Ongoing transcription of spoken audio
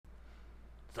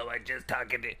So I just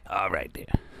talking to... All right, dear.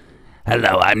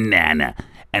 Hello, I'm Nana.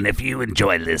 And if you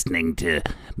enjoy listening to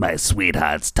my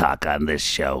sweethearts talk on this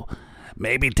show,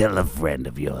 maybe tell a friend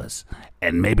of yours.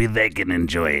 And maybe they can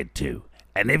enjoy it too.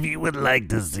 And if you would like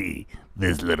to see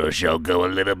this little show go a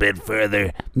little bit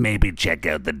further, maybe check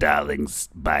out the Darlings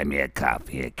Buy Me a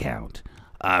Coffee account.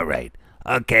 All right.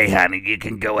 Okay, honey, you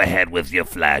can go ahead with your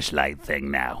flashlight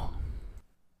thing now.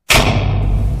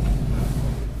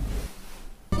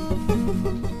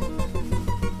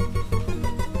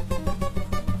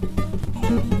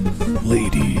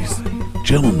 Ladies,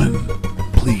 gentlemen,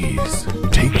 please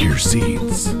take your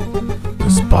seats. The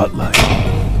spotlight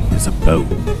is about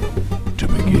to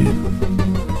begin.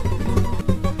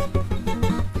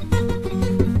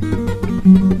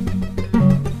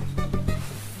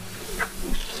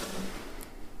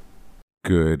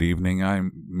 Good evening,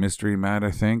 I'm Mystery Matt,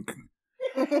 I think.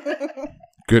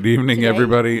 Good evening,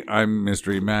 everybody. I'm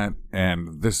Mystery Matt,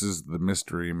 and this is the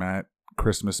Mystery Matt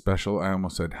Christmas special. I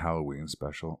almost said Halloween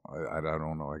special. I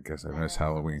don't know. I guess I missed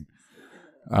Halloween.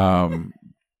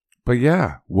 But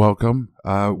yeah, welcome.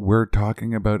 We're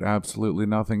talking about absolutely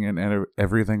nothing and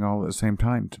everything all at the same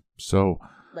time. So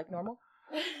like normal?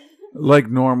 Like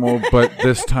normal, but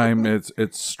this time it's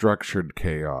structured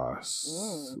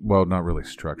chaos. Well, not really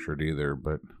structured either,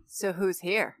 but... So who's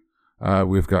here?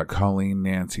 We've got Colleen,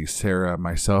 Nancy, Sarah,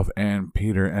 myself, and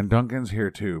Peter. And Duncan's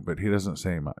here too, but he doesn't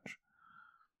say much.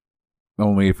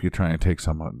 Only if you try and take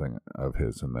something of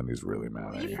his, and then he's really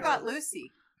mad at you. You forgot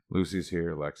Lucy. Lucy's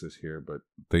here, Alexa's here, but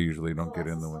they usually don't get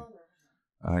in the way.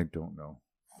 I don't know.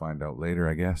 Find out later,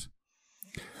 I guess.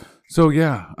 So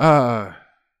yeah,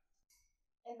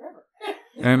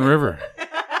 and River.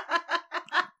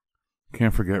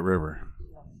 Can't forget River.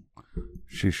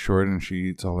 She's short and she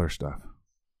eats all her stuff.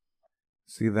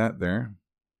 See that there?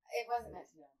 It wasn't meant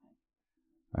to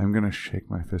be. I'm going to shake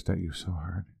my fist at you so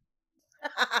hard.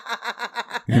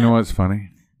 You know what's funny?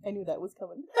 I knew that was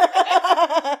coming.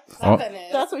 All,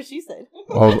 that's what she said.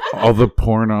 all the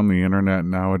porn on the internet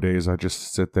nowadays, I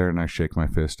just sit there and I shake my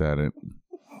fist at it.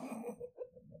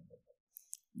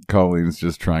 Colleen's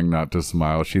just trying not to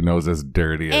smile. She knows it's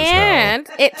dirty as hell. And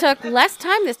it took less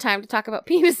time this time to talk about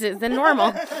penises than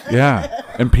normal. Yeah.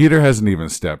 And Peter hasn't even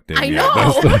stepped in I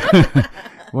yet. know.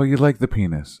 Well, you like the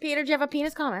penis. Peter, do you have a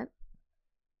penis comment?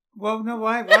 Well, no,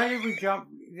 why did we jump?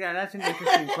 Yeah, that's an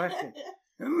interesting question.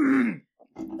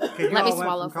 Because you Let me all went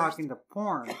swallow from first. talking to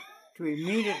porn to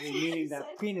immediately meaning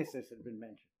that penises had been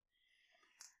mentioned.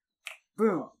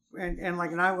 Boom.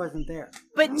 And I wasn't there.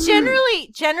 But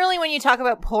generally when you talk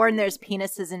about porn, there's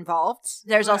penises involved.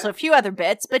 There's also a few other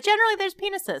bits, but generally there's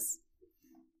penises.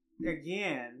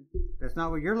 Again, that's not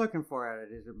what you're looking for at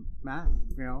it, is it, Matt?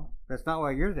 You know, that's not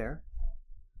why you're there.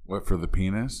 What, for the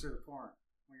penis? For the porn.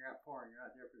 When you're at porn, you're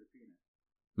not there for the penis.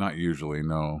 Not usually,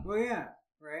 no. Well, yeah,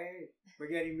 right? But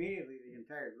yet immediately the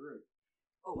entire group.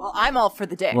 Oh, well, I'm all for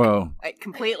the dick. Well,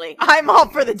 Completely. I'm all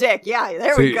for the dick. Yeah,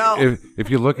 there we go. If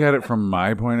you look at it from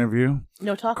my point of view,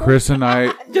 No talk. Chris and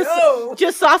I...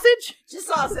 Just sausage? Just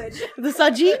sausage. The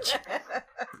sausage?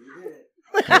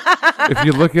 If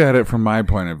you look at it from my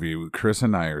point of view, Chris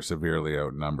and I are severely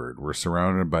outnumbered. We're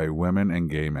surrounded by women and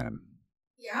gay men.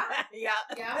 Yeah.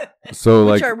 So,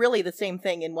 Which like, are really the same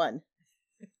thing in one.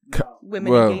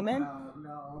 Women well, and gay men?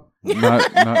 No.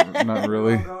 not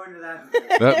really. Don't go into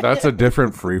that. That's a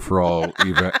different free-for-all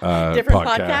event, Different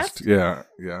podcast. podcast?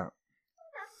 Yeah.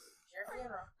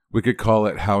 We could call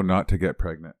it How Not to Get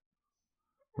Pregnant.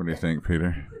 What do you think,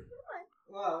 Peter?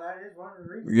 Well, that is one of the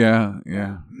reasons.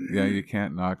 Yeah, you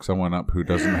can't knock someone up who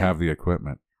doesn't have the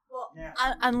equipment. Well, Yeah.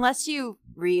 unless you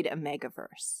read a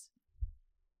Megaverse.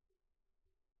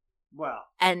 Well,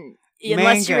 And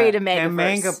unless you read a Megaverse. and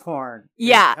manga porn.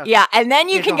 Yeah. And then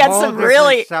you It's can a get whole some different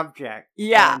really... subject.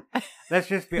 Yeah. And let's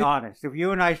just be honest. If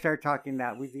you and I start talking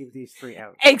that, we leave these three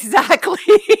out. Exactly.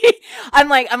 I'm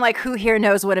like, who here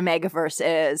knows what a Megaverse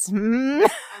is?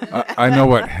 I know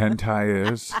what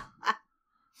hentai is.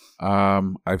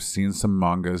 I've seen some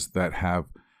mangas that have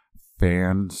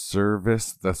fan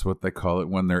service. That's what they call it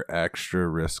when they're extra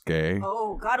risque.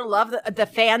 Oh, gotta love the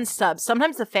fan subs.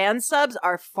 Sometimes the fan subs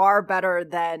are far better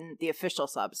than the official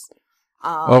subs.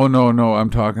 Oh, no. I'm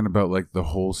talking about like the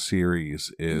whole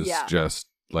series is Yeah. just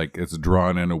like it's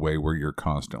drawn in a way where you're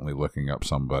constantly looking up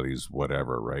somebody's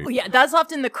whatever, right? Oh, yeah, that's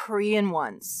often the Korean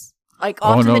ones. Like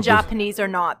Oh, often no, the this- Japanese are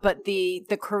not, but the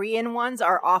Korean ones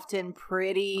are often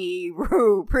pretty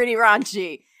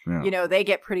raunchy. Yeah. You know, they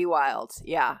get pretty wild.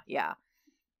 Yeah.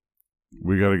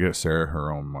 We got to get Sarah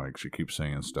her own mic. She keeps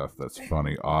saying stuff that's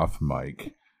funny off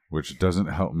mic, which doesn't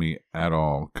help me at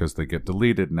all because they get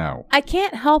deleted now. I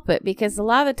can't help it because a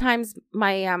lot of the times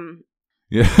my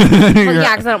Yeah. Well,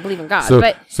 yeah, because I don't believe in God. So,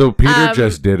 but so Peter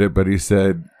just did it, but he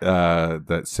said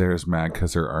that Sarah's mad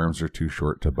because her arms are too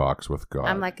short to box with God.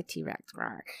 I'm like a T-Rex.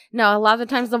 No, a lot of the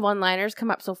times the one-liners come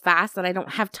up so fast that I don't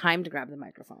have time to grab the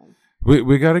microphone.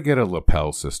 We got to get a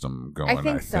lapel system going. I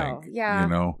think so. Yeah. You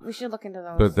know, we should look into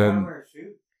those. but then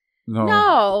no,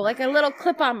 no, like a little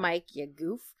clip-on mic, you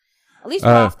goof. At least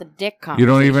we're off the dick you conversation.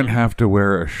 don't even have to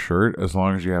wear a shirt as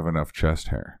long as you have enough chest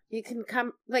hair. You can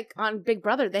come, like on Big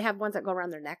Brother, they have ones that go around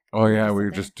their neck. Oh yeah, Sit we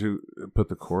there. just put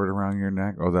the cord around your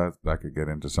neck. Oh, that could get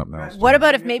into something else. What too.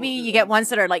 about if maybe you get ones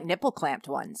that are like nipple clamped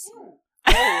ones?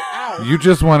 You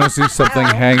just want to see something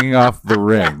hanging off the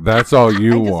ring. That's all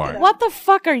you want. What the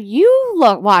fuck are you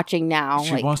watching now?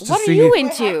 She like, wants to what see- are you I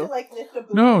have to, into? like, lift a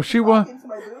boob No, and she talk wants into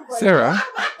my boob, like, Sarah.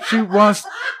 She wants.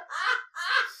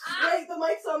 Wait, the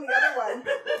mic's on the other one.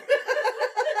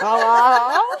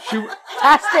 Hello? She.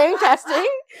 Testing.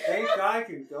 Thank God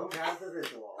you don't have the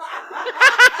visual.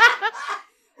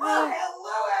 Well,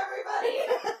 hello,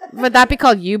 everybody. Would that be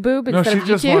called U-boob No, instead she of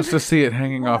just YouTube? wants to see it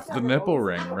hanging off the nipple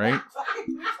ring, right?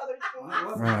 Talking to each other, too.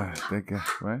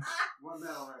 What? One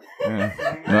metal ring.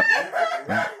 Yeah.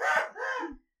 No.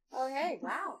 Okay,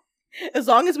 wow. As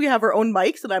long as we have our own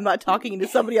mics and I'm not talking into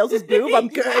somebody else's boob, I'm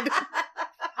good.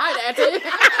 Hi, Nancy.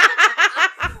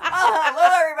 Oh, hello,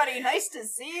 everybody. Nice to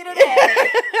see you today.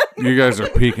 You guys are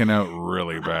peeking out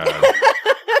really bad.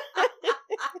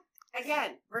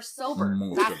 Again, we're sober.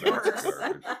 Most That of that's works.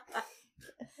 garbage.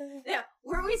 Yeah,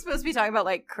 weren't we supposed to be talking about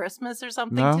like Christmas or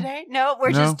something No. today? No, we're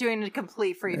No. just doing a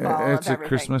complete free fall. It's of a everything.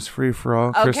 Christmas free for all,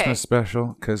 Okay. Christmas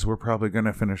special, because we're probably going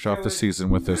to finish off the season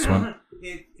with this one.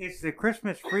 It's the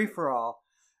Christmas free for all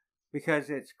because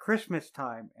it's Christmas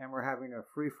time and we're having a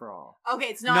free for all. Okay,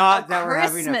 it's not a that we're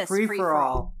having a Christmas free for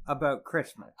all about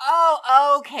Christmas.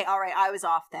 Oh, okay, all right. I was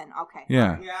off then. Okay.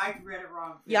 Yeah. Yeah, I read it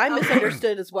wrong. Yeah, I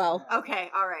misunderstood as well. Okay,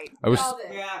 all right. I was.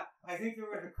 Yeah, I think there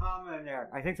was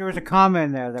a comma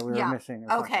in there. that we were missing.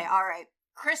 or Okay, something. all right.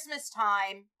 Christmas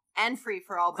time and free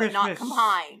for all, but not Christmas-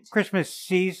 combined. Christmas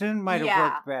season might have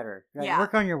Yeah. worked better. Yeah.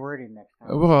 Work on your wording next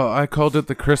time. Well, I called it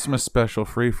the Christmas special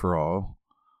free for all.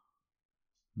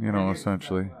 You know,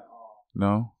 essentially.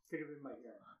 No? Could have been my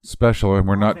hearing. Special, and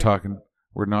we're not talking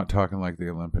like the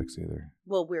Olympics either.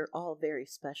 Well, we're all very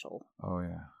special. Oh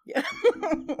yeah. Yeah.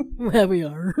 Well, we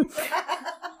are.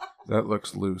 That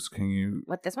looks loose. Can you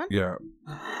What, this one? Yeah,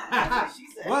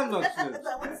 One looks loose.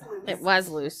 It was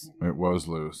loose. it was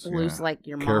loose. Loose yeah. like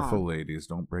your mom. Careful, ladies,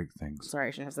 don't break things. Sorry,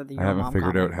 I shouldn't have said that. I haven't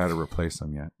figured out how to replace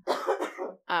them yet.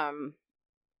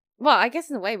 Well, I guess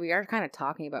in a way we are kind of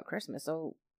talking about Christmas.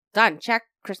 So done. Check.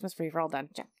 Christmas free for all done.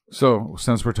 Check. So,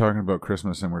 since we're talking about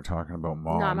Christmas and we're talking about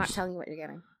moms. No, I'm not telling you what you're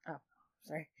getting. Oh,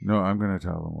 sorry. No, I'm going to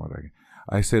tell them what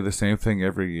I say the same thing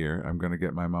every year. I'm going to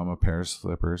get my mom a pair of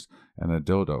slippers and a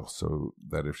dildo so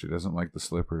that if she doesn't like the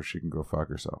slippers, she can go fuck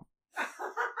herself.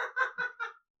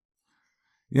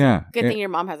 Yeah. Good thing your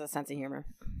mom has a sense of humor.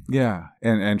 Yeah,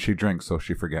 and she drinks so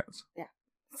she forgets.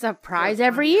 Surprise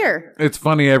every year. It's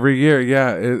funny every year.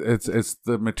 Yeah, it's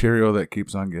the material that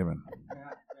keeps on giving.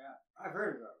 I've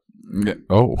heard of Yeah.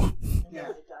 Oh.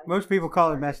 it. Most people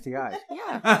call them STIs.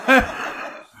 Yeah.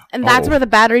 And that's Oh. where the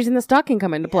batteries in the stocking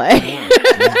come into play. So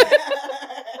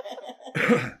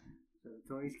the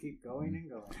toys keep going and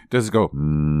going. Does it go?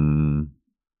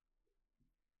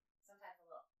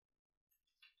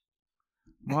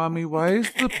 Mommy, why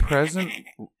is the present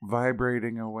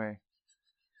vibrating away?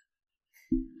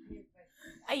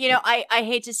 You know, I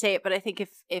hate to say it, but I think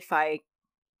if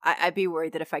I'd be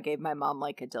worried that if I gave my mom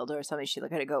like a dildo or something, she'd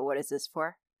look at it and go, "What is this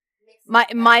for?" My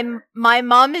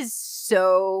mom is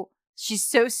she's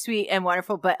so sweet and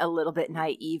wonderful, but a little bit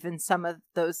naive in some of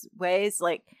those ways.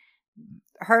 Like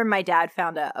her and my dad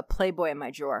found a Playboy in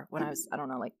my drawer when I was, I don't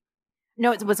know, like,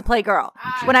 no, it was a Playgirl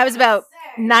when I was about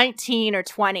 19 or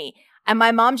 20. And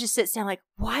my mom just sits down like,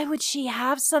 why would she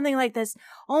have something like this?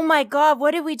 Oh my God,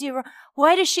 what did we do wrong?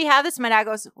 Why does she have this? My dad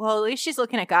goes, well, at least she's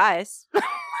looking at guys.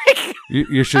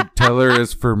 You should tell her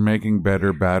it's for making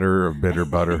better batter of bitter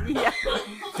butter. Yeah.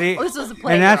 See, This was a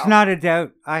Playgirl. and that's not a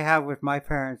doubt I have with my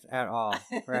parents at all,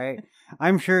 right?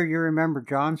 I'm sure you remember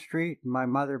John Street. My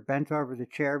mother bent over the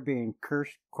chair being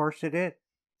corseted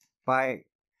by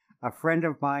a friend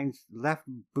of mine's left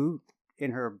boot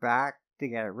in her back to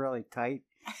get it really tight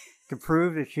to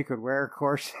prove that she could wear a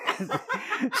corset.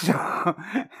 So,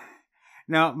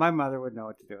 no, my mother would know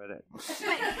what to do with it.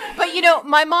 But you know,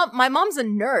 my mom's a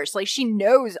nurse. Like she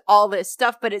knows all this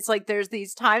stuff, but it's like there's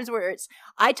these times where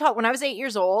when I was 8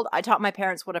 years old, I taught my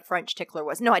parents what a French tickler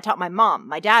was. No, I taught my mom.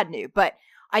 My dad knew, but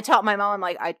I taught my mom,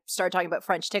 like, I started talking about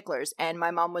French ticklers, and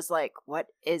my mom was like, what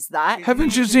is that?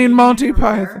 Haven't you seen Monty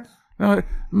Python? No,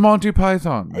 Monty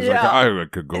Python. It's Yeah. like, I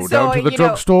could go So, down to the you know-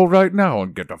 drugstore right now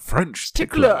and get a French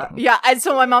tickler. Yeah, and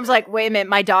so my mom's like, wait a minute,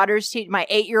 my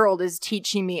 8-year-old is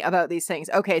teaching me about these things.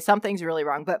 Okay, something's really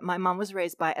wrong, but my mom was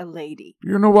raised by a lady.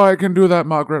 You know why I can do that,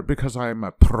 Margaret? Because I am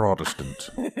a Protestant.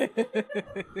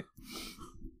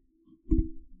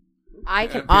 I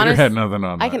can Peter had honestly, nothing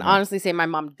on I that. can honestly say my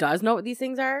mom does know what these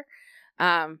things are.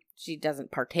 She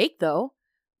doesn't partake though,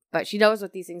 but she knows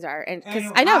what these things are, and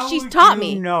because I know How she's would taught you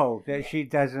me. know that she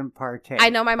doesn't partake. I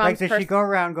know my mom's Like, does she go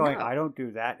around going, No. I don't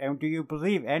do that? And do you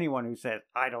believe anyone who says,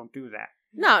 I don't do that?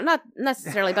 No, not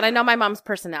necessarily, but I know my mom's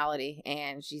personality,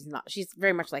 and she's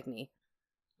very much like me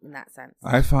in that sense.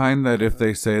 I find that if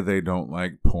they say they don't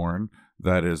like porn,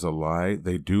 that is a lie.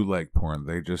 They do like porn.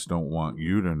 They just don't want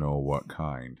you to know what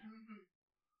kind.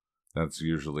 That's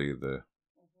usually the...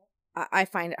 I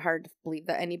find it hard to believe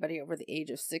that anybody over the age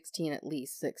of 16 at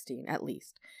least,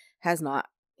 has not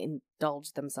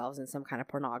indulged themselves in some kind of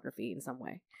pornography in some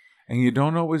way. And you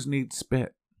don't always need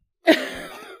spit.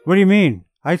 What do you mean?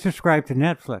 I subscribe to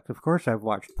Netflix. Of course I've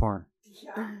watched porn.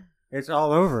 It's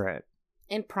all over it.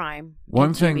 In Prime. One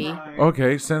in thing... TV.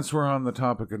 Okay, since we're on the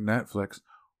topic of Netflix,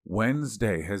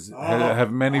 Wednesday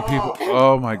have many people...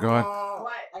 Oh, my God.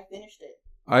 What? I finished it.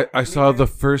 I saw the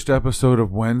first episode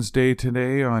of Wednesday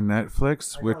today on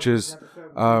Netflix, which is...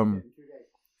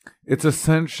 It's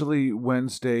essentially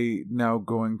Wednesday now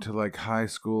going to like high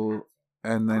school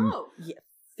and then Yeah,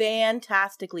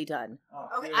 fantastically done.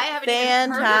 Okay, I haven't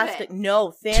even heard Fantastic. of it.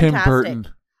 No, fantastic. Tim Burton.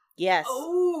 Yes.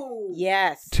 Oh,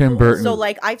 Yes. Tim Burton. So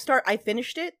like I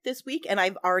finished it this week and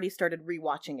I've already started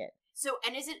rewatching it. So,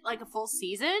 and is it like a full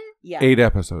season? Yeah. 8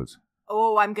 episodes.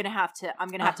 Oh, I'm gonna have to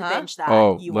binge that.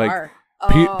 Oh, You like are.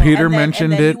 Peter And then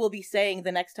mentioned it. You will be saying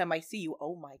the next time I see you,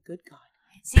 oh my good God.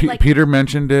 See, like, Peter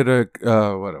mentioned it a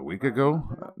week ago?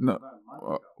 No,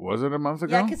 was it a month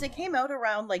ago? Yeah, because it came out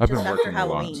around like I've just been after working a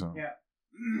lot. Halloween. So.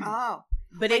 oh,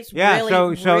 But it's Yeah,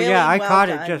 really, so really yeah, I well caught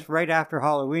done. it just right after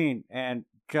Halloween and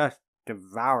just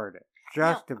devoured it.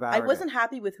 Devoured I it. wasn't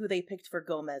happy with who they picked for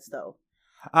Gomez though.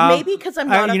 Maybe because I'm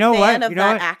not a you know fan what? of You know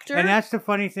that what? actor. And that's the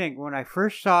funny thing. When I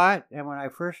first saw it, and when I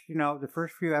first, the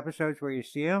first few episodes where you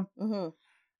see him, hmm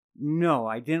no,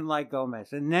 I didn't like Gomez.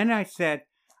 And then I said,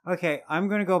 okay, I'm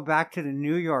going to go back to the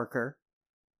New Yorker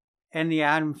and the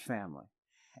Addams Family.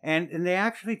 And they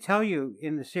actually tell you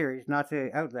in the series, not to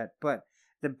outlet, but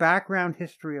the background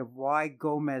history of why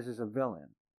Gomez is a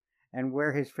villain and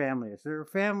where his family is. They're a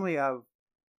family of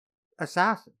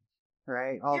assassins,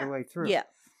 right? All the way through. Yeah.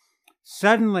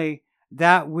 Suddenly,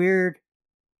 that weird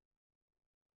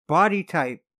body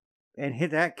type and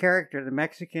hit that character, the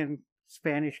Mexican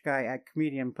Spanish guy, a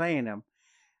comedian playing him,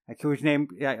 whose name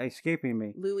escaping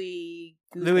me,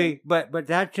 Louis. but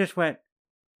that just went,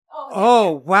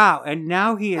 oh wow! And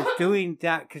now he is doing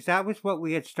that because that was what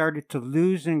we had started to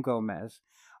lose in Gomez,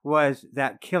 was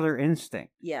that killer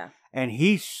instinct. Yeah. And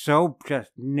he so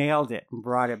just nailed it and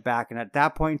brought it back. And at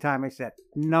that point in time, I said,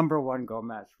 #1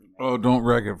 Gomez for me. Oh, don't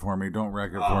wreck it for me. Don't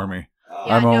wreck it for me.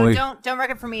 yeah, I'm no, only... don't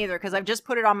wreck it for me either because I've just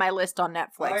put it on my list on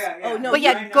Netflix. Oh, no, But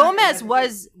yeah, I know, Gomez that's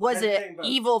the was thing. an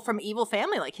evil from evil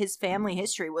family. Like his family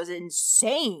history was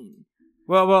insane.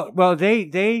 Well,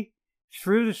 they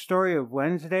through the story of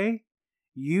Wednesday,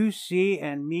 you see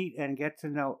and meet and get to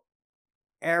know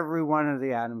every one of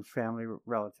the Addams family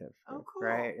relatives. Oh, cool.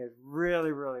 Right? It's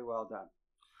really, really well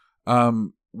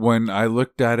done. When I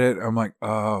looked at it, I'm like,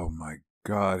 oh my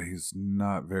God, he's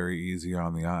not very easy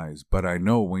on the eyes. But I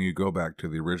know when you go back to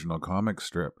the original comic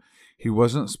strip, he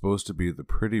wasn't supposed to be the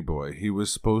pretty boy. He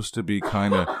was supposed to be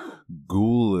kind of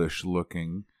ghoulish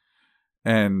looking.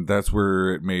 And that's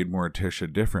where it made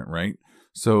Morticia different, right?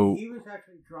 So He was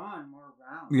actually drawn more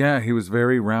round. yeah, he was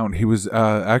very round. He was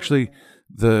actually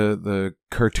the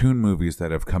cartoon movies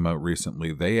that have come out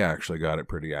recently, they actually got it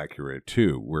pretty accurate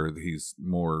too, where he's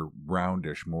more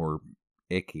roundish, more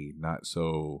icky, not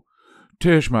so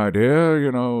Tish, my dear,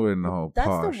 and all That's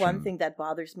posh. the one and- thing that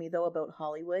bothers me though about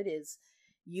Hollywood is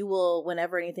you will,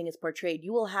 whenever anything is portrayed,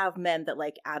 you will have men that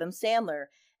like Adam Sandler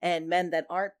and men that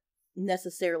aren't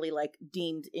necessarily like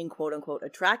deemed in quote unquote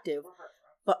attractive,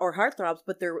 or heartthrobs,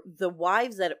 but the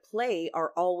wives that play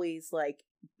are always like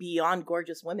beyond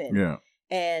gorgeous women. Yeah.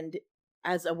 And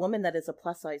as a woman that is a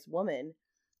plus size woman,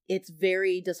 it's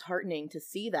very disheartening to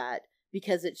see that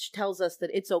because it tells us that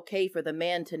it's okay for the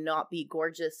man to not be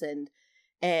gorgeous and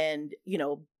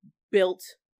built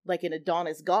like an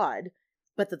Adonis god,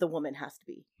 but that the woman has to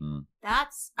be.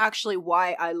 That's actually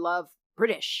why I love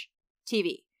British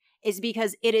TV, is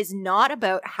because it is not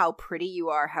about how pretty you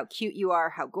are, how cute you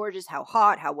are, how gorgeous, how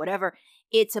hot, how whatever.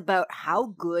 It's about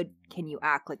how good can you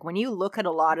act. Like when you look at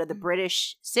a lot of the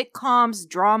British sitcoms,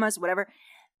 dramas, whatever,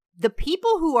 the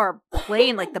people who are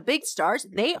playing like the big stars,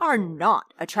 they are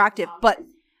not attractive, but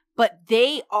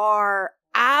they are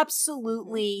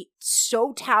absolutely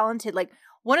so talented. Like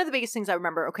one of the biggest things I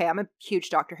remember, okay, I'm a huge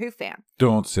Doctor Who fan.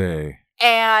 Don't say.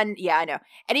 And yeah, I know.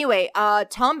 Anyway,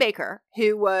 Tom Baker,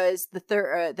 who was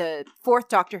the fourth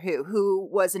Doctor who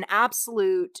was an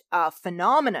absolute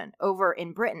phenomenon over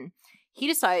in Britain, he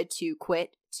decided to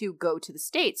quit to go to the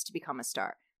States to become a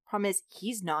star. Problem is,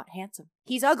 he's not handsome.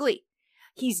 He's ugly.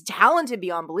 He's talented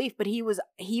beyond belief, but he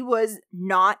was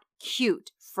not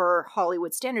cute for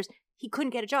Hollywood standards. He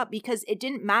couldn't get a job because it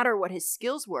didn't matter what his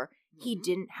skills were. He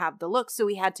didn't have the look, so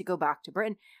he had to go back to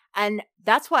Britain. And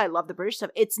that's why I love the British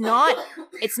stuff. It's not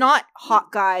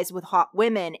hot guys with hot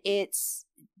women.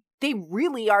 They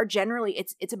really are generally,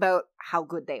 it's about how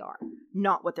good they are,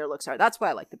 not what their looks are. That's why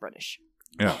I like the British.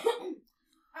 Yeah.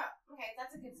 Okay,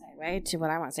 that's a good segue to what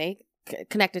I want to say.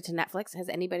 Connected to Netflix, has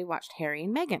anybody watched Harry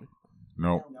and Meghan?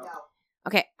 No.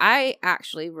 Okay, I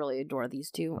actually really adore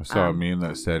these two. I saw a meme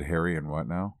that said Harry and what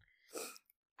now?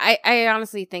 I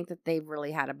honestly think that they've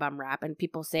really had a bum rap, and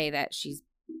people say that she's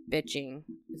bitching.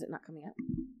 Is it not coming up?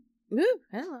 Ooh,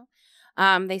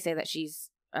 hello. They say that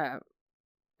she's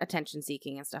attention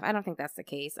seeking and stuff. I don't think that's the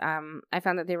case. I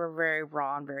found that they were very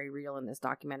raw and very real in this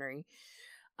documentary.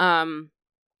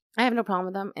 I have no problem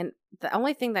with them, and the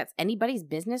only thing that's anybody's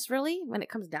business really when it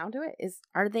comes down to it is,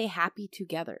 are they happy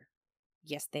together?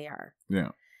 Yes, they are. Yeah.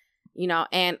 You know,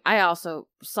 and I also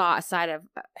saw a side of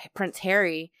Prince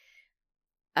Harry,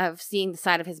 of seeing the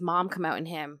side of his mom come out in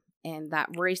him, and that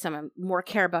worrisome, and more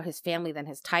care about his family than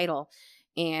his title.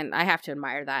 And I have to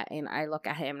admire that. And I look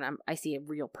at him and I see a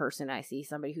real person. I see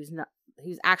somebody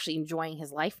who's actually enjoying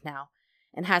his life now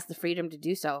and has the freedom to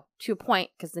do so, to a point,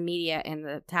 because the media and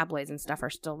the tabloids and stuff are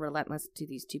still relentless to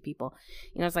these two people.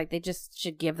 You know, it's like they just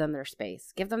should give them their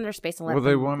space. Give them their space and let them Well,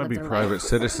 they want to be live their private life.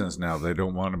 citizens now. They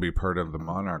don't want to be part of the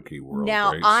monarchy world.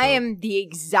 Now, right? I So- am the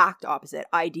exact opposite.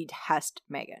 I detest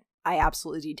Meghan. I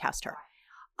absolutely detest her.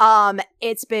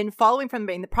 It's been following from the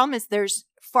beginning. The problem is there's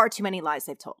far too many lies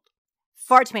they've told.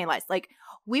 Far too many lies. Like,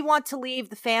 we want to leave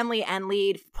the family and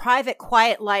lead private,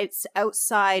 quiet lives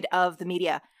outside of the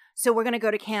media. So we're going to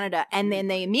go to Canada. And then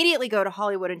they immediately go to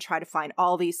Hollywood and try to find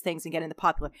all these things and get into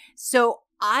popular. So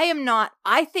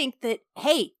I think that,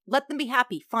 hey, let them be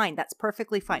happy. Fine. That's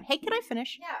perfectly fine. Hey, can I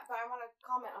finish? Yeah, but I want to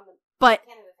comment on the But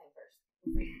Canada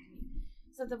thing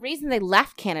first. So the reason they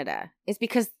left Canada is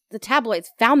because the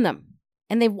tabloids found them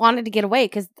and they wanted to get away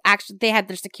because actually they had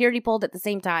their security pulled at the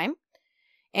same time,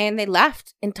 and they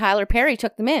left and Tyler Perry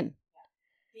took them in.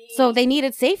 So they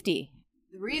needed safety.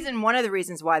 One of the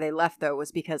reasons why they left, though,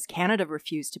 was because Canada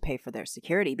refused to pay for their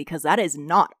security, because that is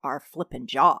not our flippin'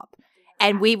 job.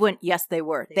 And we wouldn't. Yes, they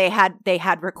were. They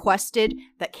had requested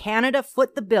that Canada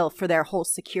foot the bill for their whole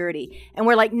security, and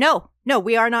we're like, no,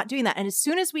 we are not doing that. And as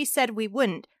soon as we said we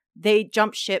wouldn't, they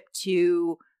jumped ship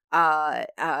to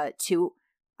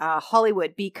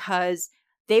Hollywood, because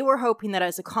they were hoping that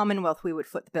as a Commonwealth we would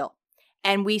foot the bill,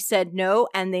 and we said no,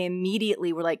 and they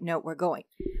immediately were like, no, we're going.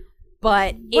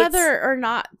 But Whether or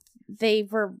not they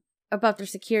were about their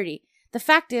security, the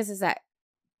fact is that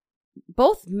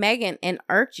both Meghan and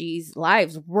Archie's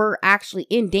lives were actually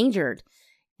endangered,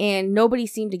 and nobody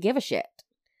seemed to give a shit.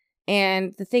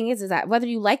 And the thing is that whether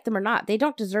you like them or not, they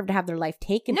don't deserve to have their life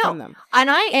taken from them.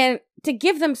 And to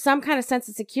give them some kind of sense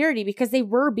of security, because they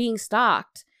were being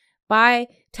stalked by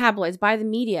tabloids, by the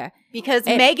media. Because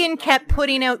Meghan kept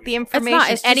putting out the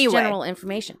information it's anyway. just general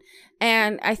information.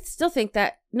 And I still think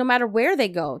that no matter where they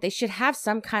go, they should have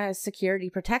some kind of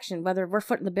security protection, whether we're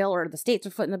footing the bill or the States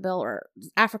are footing the bill or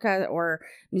Africa or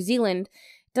New Zealand.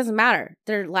 It doesn't matter.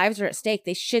 Their lives are at stake.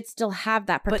 They should still have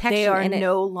that protection. But they are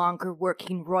no longer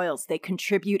working royals. They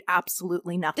contribute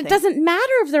absolutely nothing. It doesn't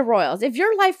matter if they're royals. If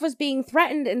your life was being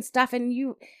threatened and stuff and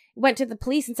you went to the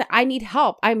police and said, I need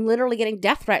help, I'm literally getting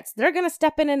death threats, they're going to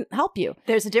step in and help you.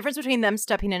 There's a difference between them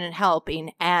stepping in and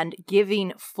helping and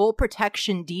giving full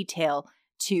protection detail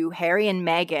to Harry and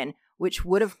Meghan, which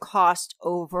would have cost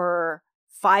over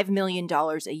 $5 million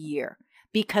a year,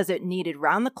 because it needed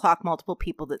round-the-clock multiple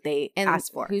people that they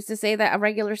asked for. Who's to say that a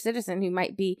regular citizen who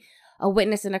might be a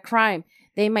witness in a crime,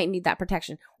 they might need that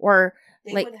protection? Or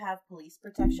They would have police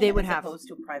protection. They would as have opposed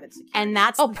to private security. And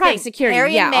that's Oh, the private thing. security,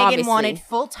 Harry yeah, and Meghan obviously. wanted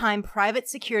full-time private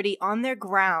security on their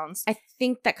grounds. I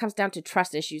think that comes down to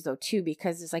trust issues, though, too,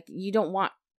 because it's like you don't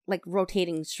want like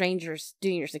rotating strangers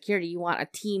doing your security. You want a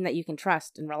team that you can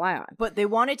trust and rely on. But they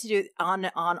wanted to do it on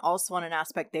an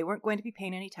aspect. They weren't going to be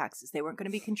paying any taxes. They weren't going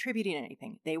to be contributing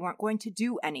anything. They weren't going to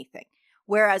do anything.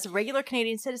 Whereas a regular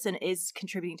Canadian citizen is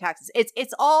contributing taxes.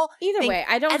 It's all Either way,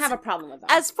 I don't have a problem with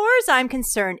that. As far as I'm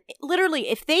concerned, literally,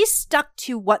 if they stuck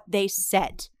to what they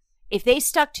said If they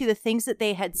stuck to the things that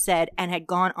they had said and had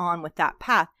gone on with that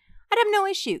path, I'd have no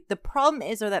issue. The problem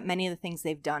is that many of the things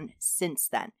they've done since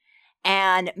then,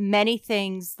 and many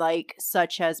things like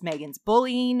such as Meghan's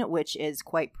bullying, which is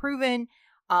quite proven,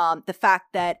 the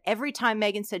fact that every time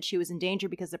Meghan said she was in danger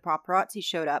because the paparazzi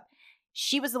showed up,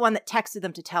 she was the one that texted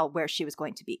them to tell where she was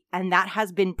going to be. And that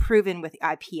has been proven with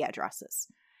IP addresses.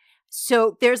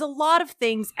 So there's a lot of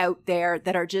things out there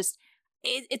that are just,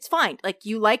 it's fine. Like,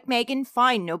 you like Meghan,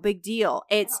 fine, no big deal.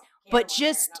 It's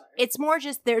more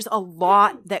just there's a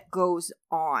lot that goes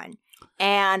on.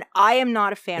 And I am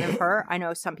not a fan of her. I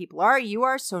know some people are, you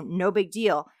are, so no big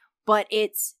deal. But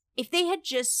it's, if they had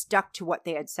just stuck to what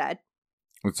they had said.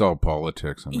 It's all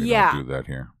politics, and we don't do that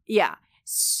here. Yeah.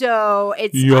 So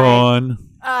it's... Yawn.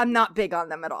 I'm not big on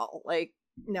them at all. Like,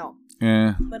 no.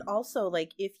 Yeah. But also,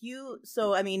 like, if you...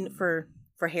 So, I mean, for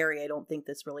Harry, I don't think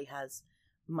this really has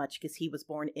much because he was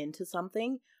born into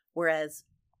something. Whereas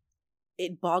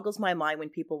it boggles my mind when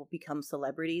people become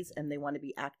celebrities and they want to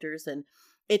be actors. And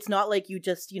it's not like you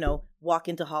just, walk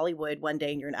into Hollywood one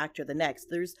day and you're an actor the next.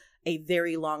 There's a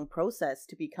very long process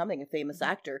to becoming a famous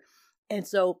actor. And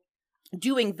so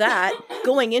doing that,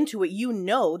 going into it,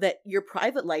 that your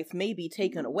private life may be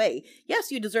taken away.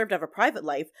 Yes, you deserve to have a private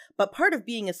life, but part of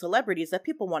being a celebrity is that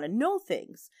people want to know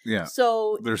things. Yeah.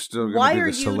 So there's still why be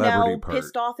are the you celebrity now part.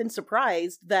 pissed off and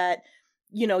surprised that,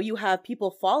 you have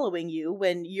people following you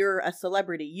when you're a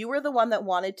celebrity? You were the one that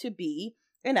wanted to be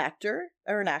an actor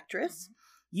or an actress.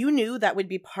 You knew that would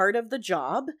be part of the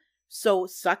job. So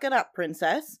suck it up,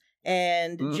 princess.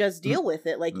 And just deal with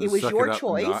it. Like, it was your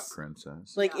choice. Not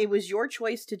princess. Like, it was your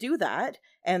choice to do that,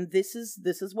 and this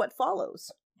is what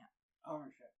follows.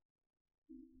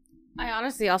 I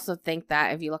honestly also think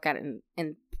that if you look at it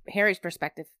in Harry's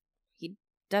perspective, he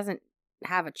doesn't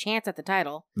have a chance at the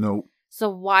title. Nope. So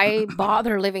why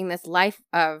bother living this life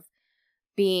of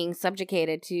being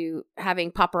subjugated to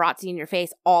having paparazzi in your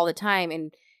face all the time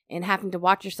and having to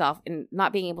watch yourself and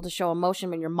not being able to show emotion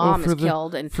when your mom is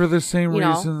killed, and for the same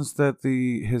reasons that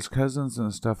his cousins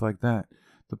and stuff like that,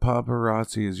 the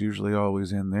paparazzi is usually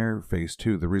always in their face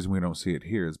too. The reason we don't see it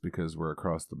here is because we're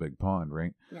across the big pond,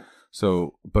 right? Yeah.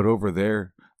 So, but over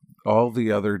there, all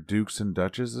the other dukes and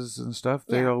duchesses and stuff,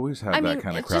 they always have that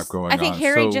kind of crap going on. I think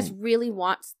Harry just really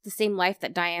wants the same life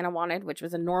that Diana wanted, which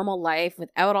was a normal life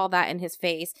without all that in his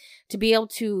face, to be able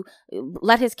to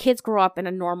let his kids grow up in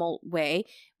a normal way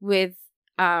with,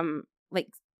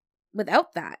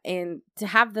 without that, and to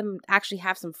have them actually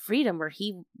have some freedom where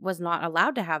he was not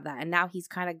allowed to have that. And now he's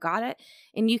kind of got it.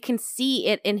 And you can see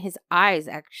it in his eyes,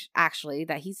 actually,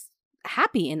 that he's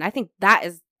happy. And I think that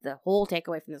is the whole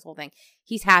takeaway from this whole thing.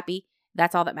 He's happy.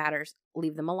 That's all that matters.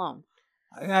 Leave them alone.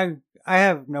 I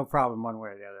have no problem one way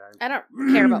or the other. I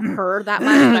don't care about her that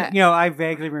much. But I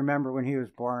vaguely remember when he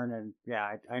was born, and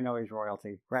I know he's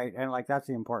royalty, right? And like, that's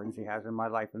the importance he has in my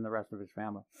life and the rest of his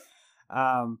family.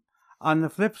 On the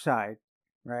flip side,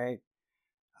 right,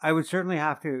 I would certainly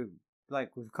have to,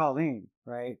 like with Colleen,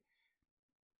 right,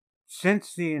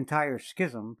 since the entire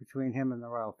schism between him and the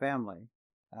royal family,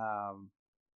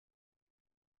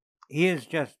 he is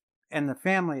just, and the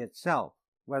family itself,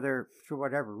 whether for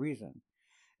whatever reason,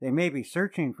 they may be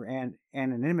searching for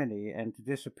anonymity and to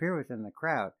disappear within the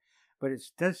crowd, but it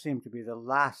does seem to be the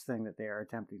last thing that they are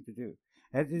attempting to do.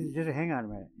 Just hang on a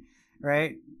minute,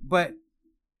 right? But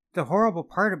the horrible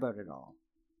part about it all,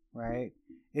 right,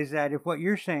 is that if what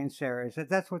you're saying, Sarah, is that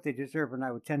that's what they deserve, and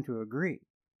I would tend to agree.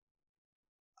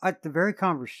 At the very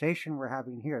conversation we're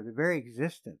having here, the very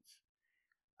existence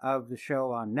of the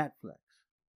show on Netflix,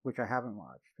 which I haven't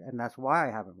watched, and that's why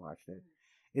I haven't watched it,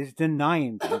 is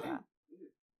denying that.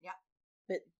 Yeah.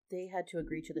 But they had to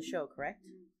agree to the show, correct?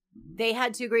 They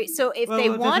had to agree. So if they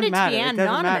wanted to be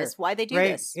anonymous, why they do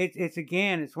this?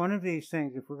 It's one of these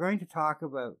things. If we're going to talk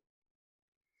about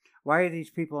why are these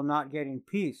people not getting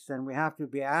peace, then we have to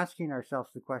be asking ourselves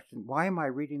the question, why am I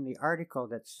reading the article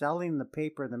that's selling the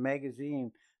paper, the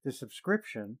magazine, the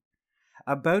subscription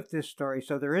about this story?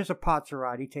 So there is a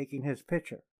Pazzarotti taking his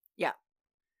picture. Yeah.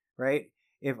 Right?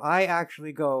 If I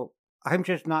actually go, I'm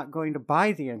just not going to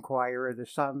buy the Inquirer, the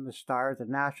Sun, the Star, the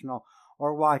National,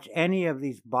 or watch any of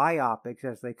these biopics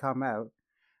as they come out,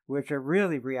 which are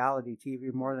really reality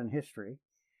TV more than history,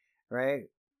 right?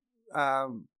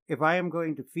 If I am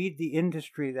going to feed the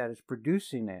industry that is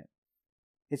producing it,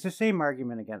 it's the same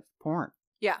argument against porn.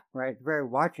 Yeah. Right? The very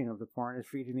watching of the porn is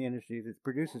feeding the industry that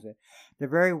produces it. The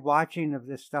very watching of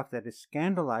this stuff that is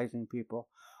scandalizing people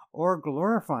or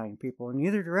glorifying people in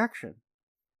either direction,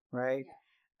 right,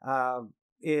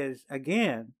 is,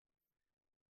 again,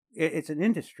 it's an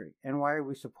industry. And why are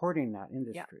we supporting that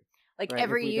industry? Like Right,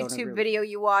 every if we don't YouTube agree. video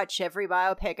you watch, every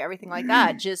biopic, everything like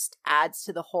that just adds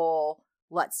to the whole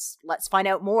let's find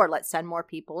out more, let's send more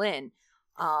people in.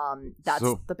 That's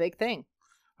So- the big thing.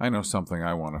 I know something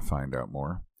I want to find out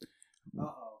more.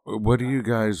 Uh-oh. What do you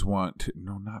guys want to?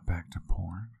 No, not back to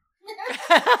porn.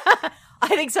 I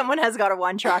think someone has got a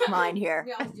one-track mind here.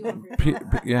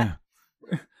 Yeah.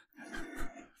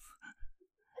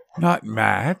 Not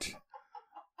Matt.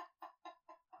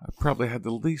 I probably had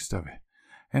the least of it.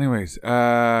 Anyways,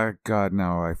 God,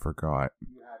 now I forgot.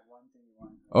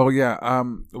 Oh yeah.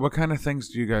 What kind of things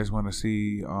do you guys want to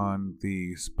see on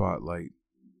the spotlight?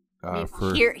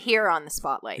 For Here on the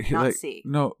spotlight, not like, see.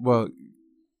 no, well,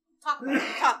 Talk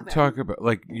about it. talk about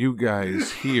like you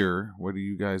guys here. What do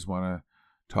you guys want to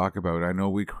talk about? I know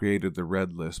we created the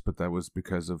red list, but that was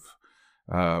because of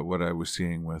what I was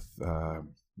seeing with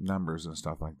numbers and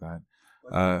stuff like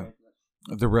that.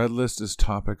 The red list is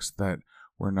topics that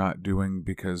we're not doing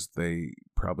because they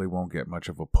probably won't get much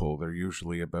of a pull. They're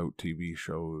usually about TV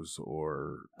shows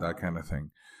or that kind of thing,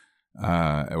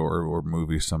 or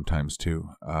movies sometimes too.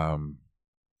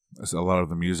 So a lot of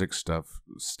the music stuff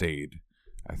stayed,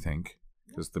 I think,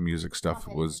 because the music stuff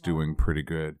was doing pretty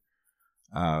good.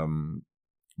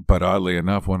 But oddly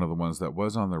enough, one of the ones that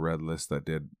was on the red list that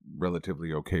did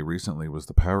relatively okay recently was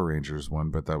the Power Rangers one,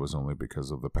 but that was only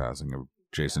because of the passing of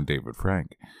Jason David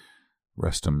Frank.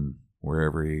 Rest him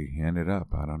wherever he ended up.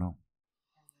 I don't know.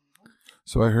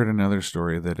 So I heard another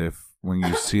story that when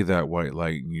you see that white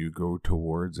light and you go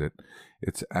towards it,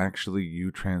 it's actually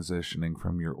you transitioning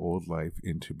from your old life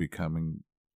into becoming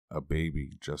a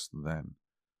baby just then.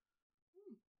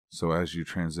 So as you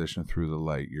transition through the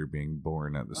light, you're being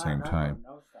born at the same time.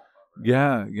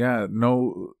 Yeah,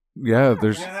 no, yeah.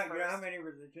 There's You know how many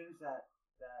religions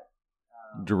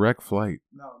that direct flight.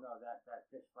 no that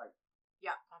just like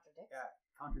Yeah.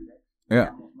 contradicts.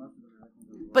 Yeah. Most of the religions of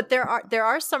the world. But there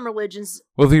are some religions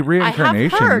Well, the I have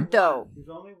reincarnation. heard though. There's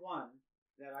only one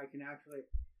that I can actually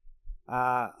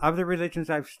of the religions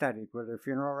I've studied, where they're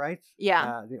funeral rites.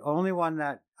 Yeah. The only one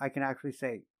that I can actually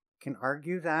say can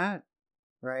argue that,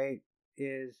 right,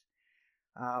 is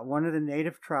one of the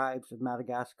native tribes of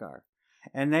Madagascar,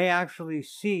 and they actually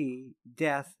see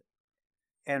death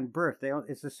and birth.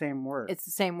 It's the same word. It's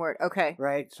the same word. Okay.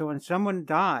 Right? So when someone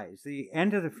dies, the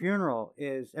end of the funeral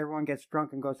is everyone gets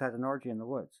drunk and goes have an orgy in the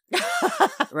woods.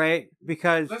 Right?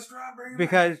 Because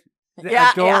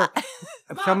Yeah, a door, yeah.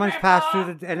 someone's passed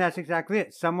through and that's exactly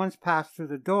it. Someone's passed through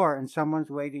the door and someone's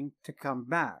waiting to come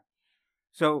back.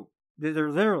 So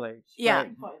they're literally. Yeah.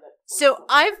 right? So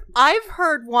I've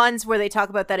heard ones where they talk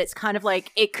about that it's kind of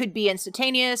like it could be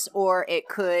instantaneous or it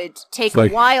could take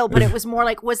Like- a while, but it was more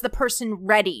like was the person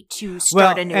ready to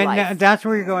start a new and life? that's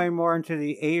where you're going more into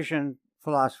the Asian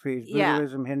philosophies, Yeah.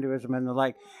 Buddhism, Hinduism, and the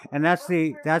like. And that's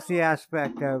the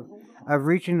aspect of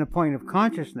reaching the point of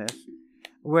consciousness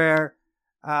where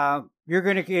you're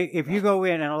going to, if you go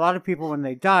in, and a lot of people when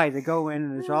they die, they go in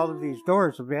and there's all of these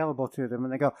doors available to them,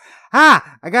 and they go, I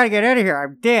got to get out of here,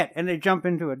 I'm dead, and they jump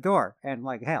into a door, and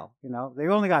like hell, they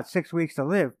only got 6 weeks to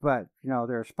live, but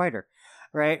they're a spider,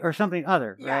 right, or something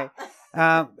other, right?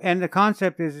 And the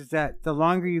concept is that the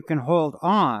longer you can hold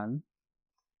on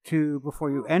to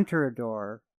before you enter a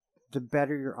door, the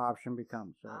better your option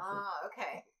becomes. So,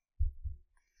 Okay.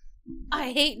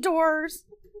 I hate doors.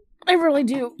 I really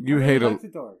do. You hate the a.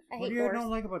 doors. I What hate do you doors. don't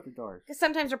like about the doors? Because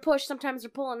sometimes they're pushed, sometimes they're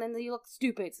pulling, and then you look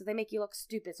stupid. So they make you look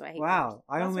stupid. So I hate doors. Wow,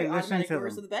 I That's only why listen automatic to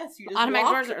doors them. are the best. You just Automatic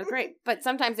walk. doors are great, but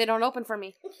sometimes they don't open for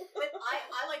me. But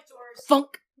I like doors.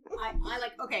 Funk. I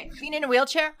like, okay, being in a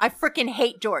wheelchair, I freaking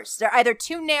hate doors. They're either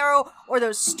too narrow or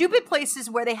those stupid places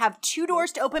where they have 2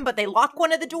 doors to open, but they lock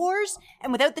one of the doors.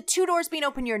 And without the 2 doors being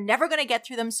open, you're never going to get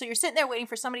through them. So you're sitting there waiting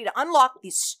for somebody to unlock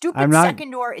the stupid I'm not-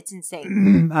 second door. It's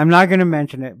insane. I'm not going to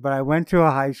mention it, but I went to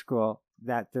a high school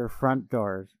that their front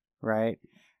doors, right,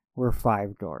 were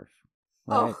 5 doors.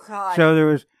 Right? Oh, God. So there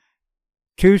was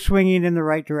 2 swinging in the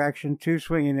right direction, 2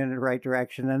 swinging in the right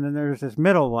direction, and then there was this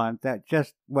middle one that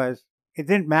just was, it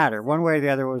didn't matter. One way or the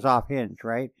other was off hinge,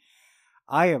 right?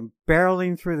 I am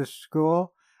barreling through the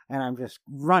school, and I'm just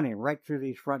running right through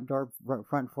these front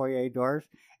foyer doors,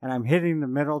 and I'm hitting the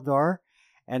middle door,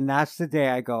 and that's the day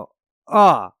I go,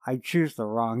 I choose the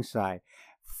wrong side.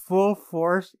 Full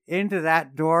force into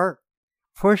that door,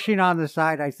 pushing on the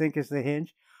side I think is the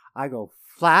hinge. I go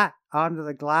flat onto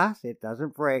the glass. It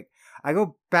doesn't break. I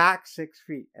go back 6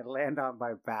 feet and land on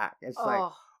my back. It's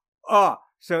like,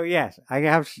 so yes, I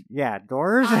have,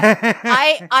 doors.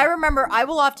 I remember I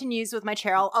will often use with my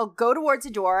chair, I'll go towards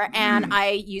a door and I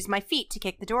use my feet to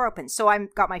kick the door open. So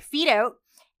I've got my feet out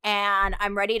and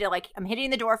I'm ready to I'm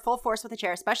hitting the door full force with the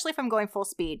chair, especially if I'm going full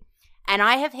speed. And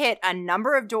I have hit a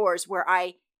number of doors where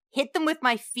I hit them with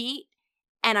my feet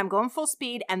and I'm going full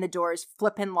speed and the door is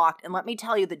flipping locked. And let me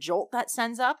tell you, the jolt that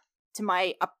sends up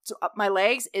my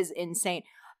legs is insane.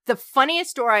 The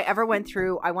funniest door I ever went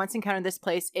through, I once encountered this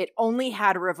place. It only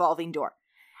had a revolving door.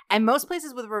 And most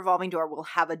places with a revolving door will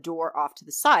have a door off to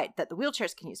the side that the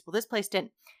wheelchairs can use. Well, this place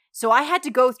didn't. So I had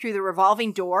to go through the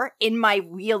revolving door in my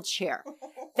wheelchair.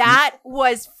 That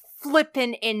was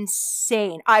flippin'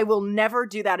 insane. I will never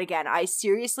do that again. I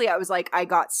was like, I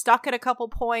got stuck at a couple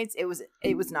points. It was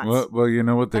nuts. Well, you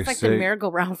know what they That's like say. the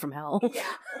merry-go-round from hell.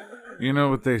 You know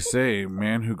what they say.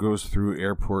 Man who goes through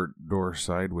airport door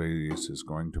sideways is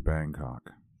going to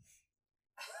Bangkok.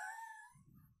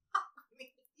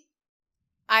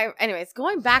 Anyways,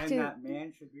 going back And to that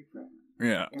man should be pregnant.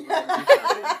 Yeah.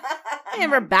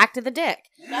 and we're back to the dick.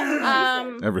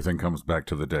 Everything comes back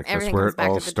to the dick. That's Everything where comes it back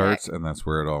all to the starts, dick. and that's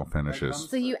where it all finishes.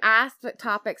 So you asked what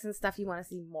topics and stuff you want to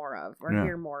see more of, or Yeah.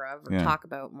 hear more of, or Yeah. talk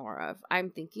about more of.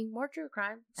 I'm thinking more true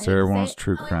crime. I hate Sarah to say wants it.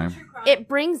 true crime. It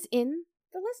brings in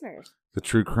the listeners. The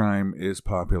true crime is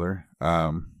popular.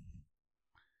 The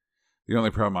only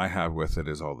problem I have with it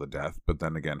is all the death, but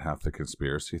then again, half the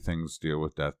conspiracy things deal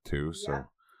with death too. So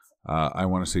I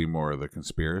want to see more of the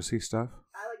conspiracy stuff.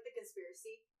 I like the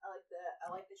conspiracy. I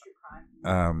like the true crime.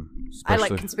 Especially, I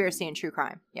like conspiracy and true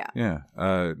crime. Yeah. Yeah,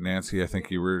 Nancy, I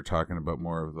think you were talking about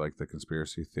more of like the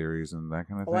conspiracy theories and that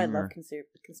kind of Oh, thing. I love or-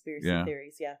 conspiracy Yeah.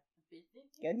 theories. Yeah.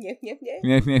 Yeah. Yeah, yeah,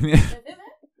 yeah.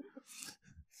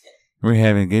 We're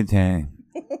having a good time.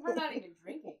 We're not even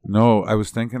drinking. No, I was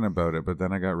thinking about it, but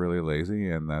then I got really lazy,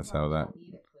 and that's how that.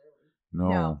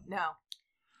 No, No.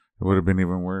 it would have been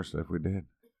even worse if we did.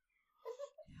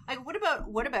 Like, what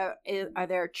about? Are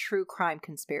there true crime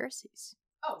conspiracies?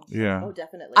 Yeah. Oh,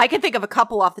 definitely. I can think of a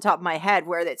couple off the top of my head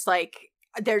where it's like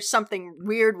there's something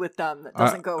weird with them that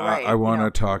doesn't go right. I want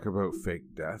to talk about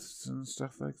fake deaths and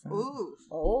stuff like that. Ooh.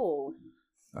 Oh.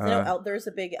 There's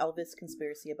a big Elvis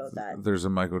conspiracy about that. There's a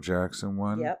Michael Jackson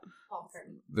one. Yep.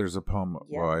 There's a Paul.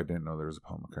 Yeah. Well, I didn't know there was a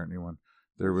Paul McCartney one.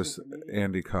 There was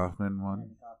Andy Kaufman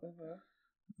one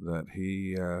that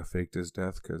he faked his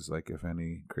death because, like, if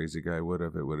any crazy guy would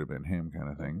have, it would have been him, kind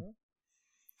of thing.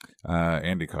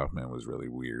 Andy Kaufman was really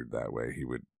weird that way. He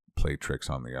would play tricks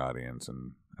on the audience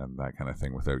and that kind of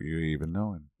thing without you even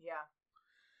knowing. Yeah.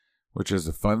 Which is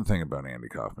a fun thing about Andy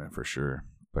Kaufman for sure.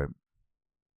 But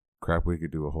crap, we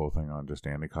could do a whole thing on just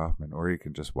Andy Kaufman, or you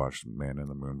can just watch Man in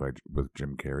the Moon with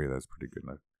Jim Carrey. That's pretty good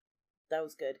enough. That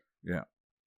was good. Yeah.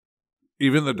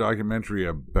 Even the documentary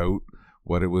about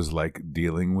what it was like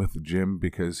dealing with Jim,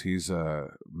 because he's a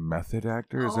method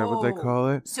actor. Is that what they call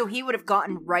it? So he would have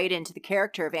gotten right into the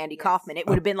character of Andy Kaufman. It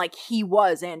would have been like he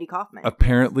was Andy Kaufman.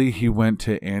 Apparently, he went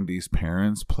to Andy's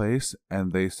parents' place,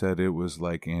 and they said it was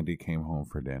like Andy came home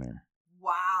for dinner.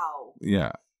 Wow.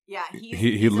 Yeah. Yeah, He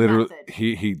he's a literally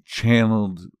method. he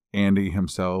channeled Andy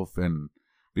himself and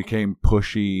became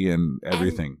pushy and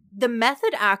everything. The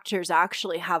method actors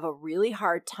actually have a really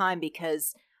hard time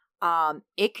because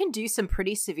it can do some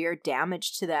pretty severe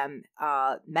damage to them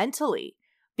mentally,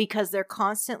 because they're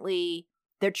constantly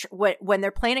when they're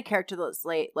playing a character that's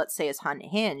let's say is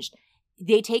unhinged,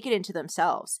 they take it into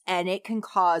themselves, and it can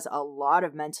cause a lot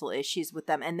of mental issues with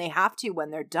them. And they have to, when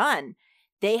they're done,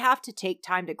 they have to take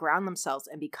time to ground themselves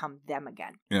and become them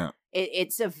again. Yeah.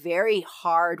 It's a very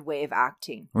hard way of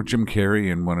acting. Well, Jim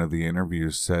Carrey in one of the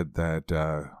interviews said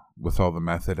that with all the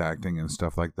method acting and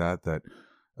stuff like that, that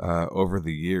over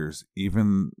the years,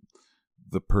 even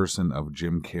the person of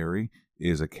Jim Carrey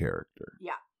is a character.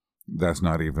 Yeah. That's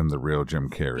not even the real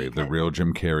Jim Carrey. The real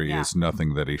Jim Carrey is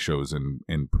nothing that he shows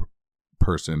in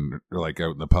person, like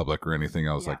out in the public or anything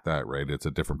else like that, right? It's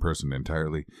a different person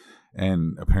entirely.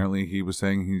 And apparently he was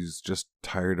saying he's just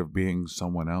tired of being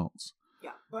someone else.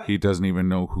 Yeah. He doesn't even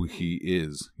know who he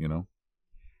is, you know?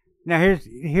 Now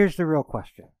here's the real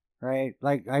question, right?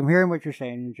 Like, I'm hearing what you're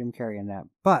saying, Jim Carrey, and that,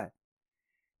 but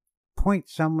point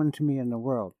someone to me in the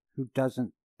world who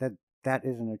doesn't, that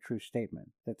isn't a true statement.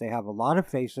 That they have a lot of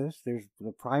faces. There's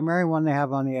the primary one they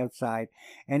have on the outside,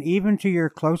 and even to your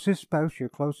closest spouse, your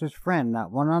closest friend,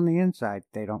 that one on the inside,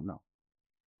 they don't know.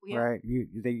 Yeah. Right?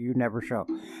 You never show.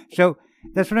 So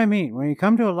that's what I mean. When you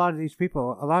come to a lot of these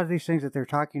people, a lot of these things that they're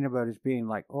talking about is being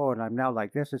like, oh, and I'm now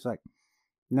like this. It's like,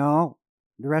 no,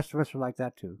 the rest of us are like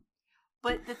that too.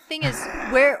 But the thing is,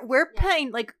 we're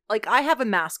playing like I have a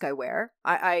mask I wear.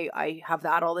 I have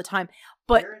that all the time.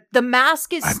 But the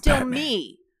mask is still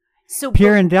me. So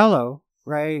Pirandello,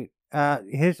 right?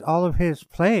 All of his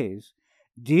plays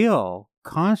deal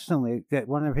constantly that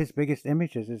one of his biggest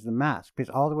images is the mask, because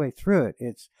all the way through it,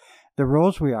 it's the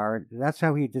roles we are. That's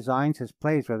how he designs his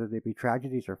plays, whether they be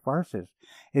tragedies or farces,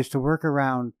 is to work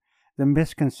around the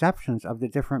misconceptions of the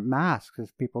different masks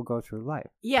as people go through life.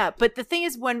 Yeah, but the thing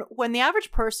is, when the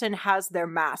average person has their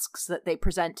masks that they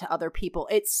present to other people,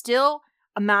 it's still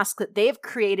a mask that they've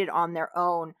created on their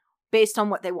own based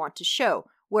on what they want to show.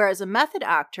 Whereas a method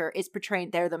actor is portraying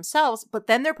they're themselves, but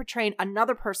then they're portraying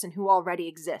another person who already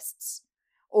exists.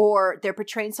 Or they're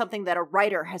portraying something that a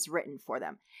writer has written for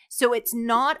them. So it's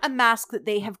not a mask that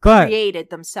they have created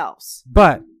themselves.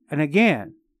 But, and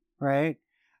again, right,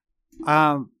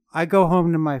 I go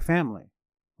home to my family,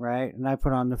 right, and I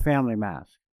put on the family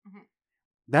mask. Mhm.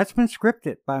 That's been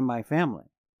scripted by my family,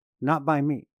 not by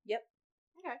me. Yep.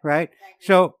 Okay. Right?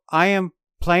 So I am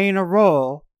playing a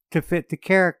role to fit the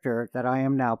character that I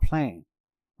am now playing.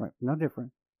 Right? No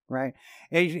different, right?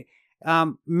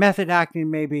 Method acting,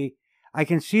 maybe I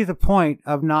can see the point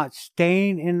of not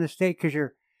staying in the state because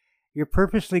you're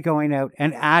purposely going out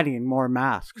and adding more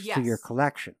masks to your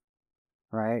collection,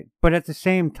 right? But at the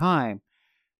same time,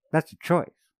 that's a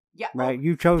choice. Yeah. Right?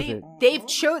 You chose it.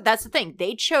 That's the thing.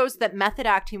 They chose that method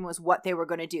acting was what they were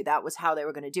going to do. That was how they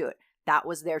were going to do it. That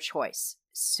was their choice.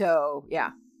 So, yeah.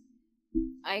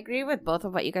 I agree with both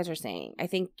of what you guys are saying. I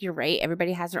think you're right.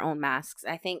 Everybody has their own masks.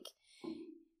 I think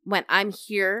when I'm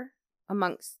here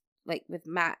amongst, like with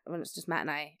Matt, when it's just Matt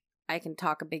and I can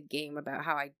talk a big game about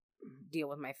how I deal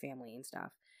with my family and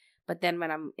stuff. But then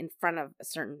when I'm in front of a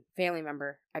certain family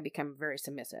member, I become very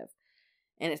submissive.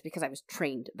 And it's because I was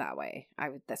trained that way.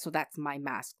 So that's my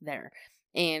mask there.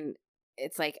 And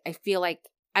it's like, I feel like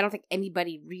I don't think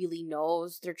anybody really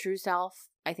knows their true self.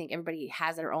 I think everybody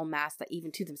has their own mask, that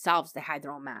even to themselves, they hide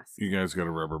their own mask. You guys got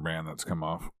a rubber band that's come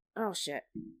off. Oh, shit.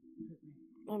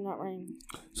 I'm not wearing.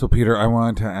 So, Peter, I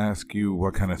wanted to ask you,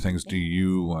 what kind of things do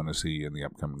you want to see in the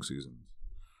upcoming season?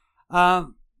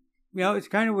 It's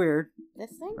kind of weird, This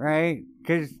thing? right?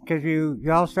 Because you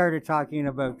all started talking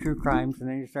about true crimes, and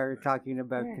then you started talking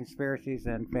about conspiracies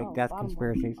and fake death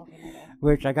conspiracies,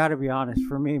 which I got to be honest,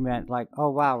 for me meant like, oh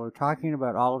wow, we're talking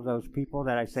about all of those people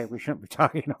that I say we shouldn't be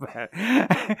talking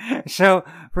about. So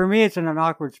for me, it's in an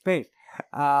awkward space.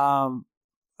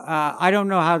 I don't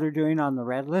know how they're doing on the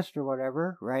red list or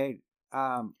whatever, right?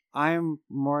 I'm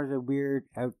more the weird,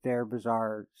 out there,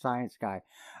 bizarre science guy.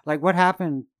 Like what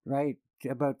happened, right,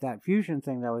 about that fusion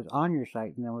thing that was on your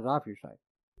site and then was off your site.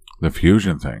 The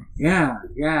fusion thing. Yeah.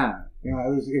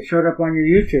 It showed up on your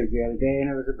YouTube the other day, and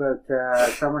it was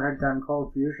about someone had done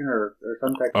cold fusion or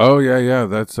something. Oh, yeah,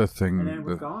 that's a thing. And then it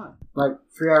was gone. Like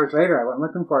 3 hours later, I went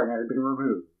looking for it, and it had been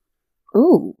removed.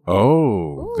 Ooh.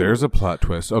 Oh, there's a plot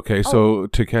twist. Okay, so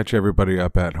to catch everybody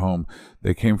up at home,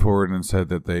 they came forward and said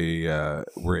that they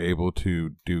were able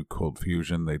to do cold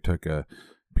fusion. They took a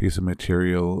piece of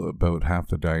material about half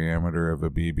the diameter of a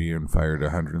BB and fired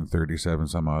 137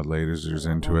 some odd lasers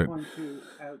into it. 1.2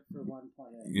 out for 1.8.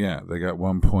 Yeah, they got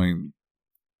 1 point.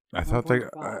 I thought they,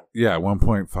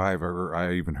 1.5, or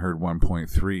I even heard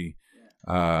 1.3.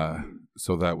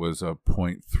 So that was a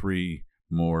 0.3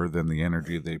 more than the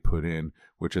energy they put in,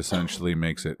 which essentially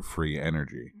makes it free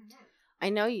energy. I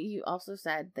know you also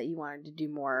said that you wanted to do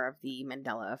more of the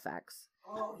Mandela effects.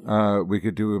 We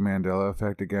could do a Mandela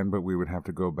effect again, but we would have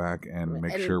to go back and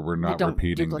make sure we're not don't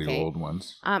repeating duplicate. the old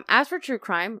ones. As for true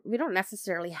crime, we don't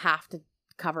necessarily have to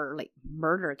cover like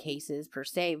murder cases per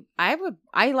se.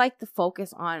 I like to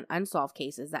focus on unsolved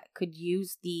cases that could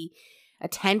use the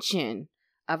attention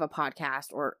of a podcast,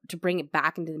 or to bring it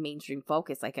back into the mainstream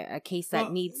focus, like a case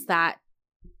that needs that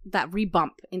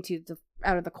rebump into the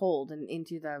out of the cold and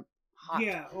into the hot.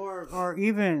 Yeah, or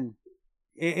even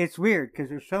it's weird because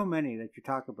there's so many that you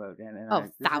talk about,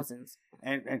 and thousands.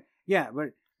 And yeah,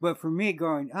 but for me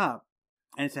growing up,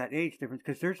 and it's that age difference,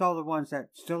 because there's all the ones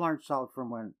that still aren't solved from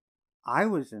when I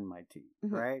was in my teens,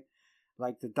 right?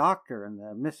 Like the doctor and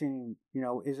the missing,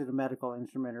 is it a medical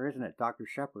instrument or isn't it? Dr.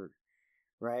 Shepard.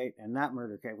 Right, and that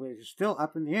murder case is still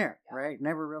up in the air, right?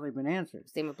 Never really been answered.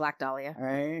 Same with Black Dahlia.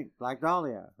 Right, Black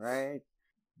Dahlia, right?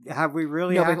 Have we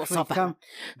really Nobody will actually solve that come? one.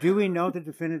 Do we know the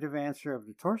definitive answer of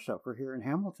the torso for here in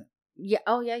Hamilton? Yeah.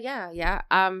 Oh, yeah.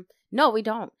 No, we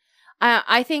don't.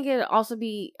 I think it'd also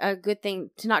be a good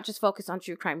thing to not just focus on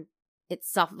true crime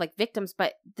itself, like victims,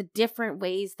 but the different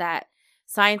ways that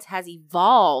science has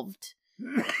evolved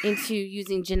into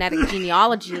using genetic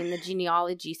genealogy and the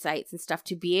genealogy sites and stuff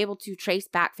to be able to trace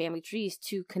back family trees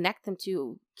to connect them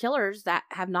to killers that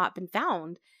have not been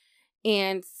found.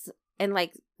 And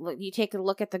like, you take a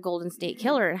look at the Golden State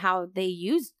Killer and how they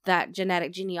used that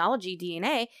genetic genealogy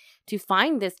DNA to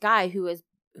find this guy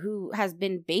who has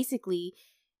been basically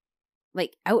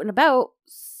like out and about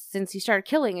since he started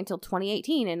killing until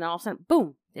 2018, and all of a sudden,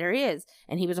 boom, there he is.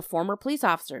 And he was a former police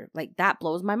officer. Like, that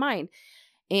blows my mind.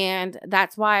 And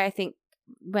that's why I think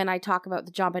when I talk about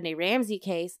the JonBenet Ramsey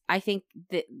case, I think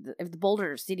that if the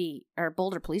Boulder City or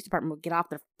Boulder Police Department would get off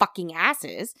their fucking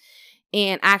asses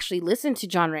and actually listen to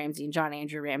John Ramsey and John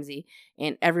Andrew Ramsey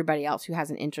and everybody else who has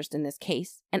an interest in this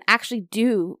case and actually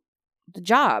do the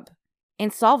job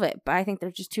and solve it. But I think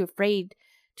they're just too afraid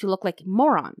to look like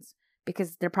morons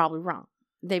because they're probably wrong.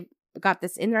 They've got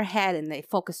this in their head and they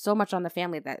focus so much on the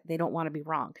family that they don't want to be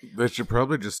wrong. They should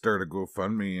probably just start a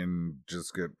GoFundMe and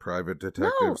just get private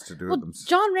detectives to do it themselves.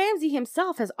 John Ramsey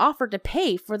himself has offered to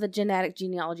pay for the genetic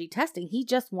genealogy testing. He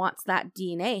just wants that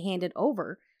DNA handed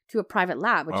over to a private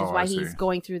lab, which is why he's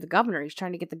going through the governor. He's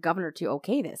trying to get the governor to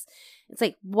okay this. It's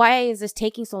like, why is this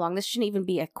taking so long? This shouldn't even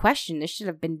be a question. This should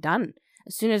have been done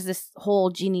as soon as this whole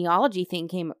genealogy thing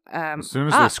came as soon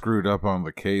as they screwed up on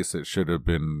the case, it should have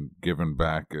been given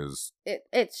back as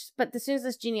but as soon as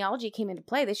this genealogy came into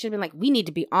play, they should have been like, we need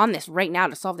to be on this right now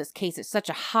to solve this case. It's such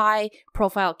a high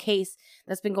profile case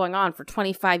that's been going on for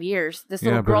 25 years. This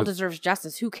little girl deserves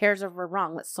justice. Who cares if we're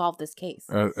wrong? Let's solve this case.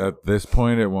 At this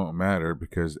point, it won't matter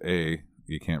because A,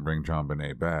 you can't bring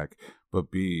JonBenet back,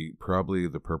 but B, probably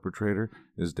the perpetrator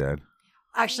is dead.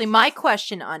 Actually, my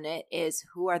question on it is,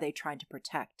 who are they trying to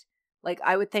protect? Like,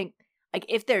 I would think, like,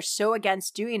 if they're so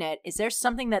against doing it, is there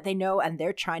something that they know and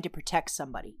they're trying to protect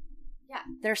somebody? Yeah,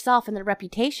 their self and their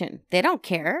reputation. They don't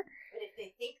care. But if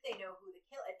they think they know who the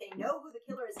killer, if they know who the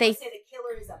killer is, let's say the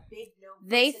killer is a big known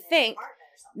person in the department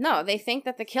or something. No, they think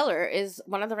that the killer is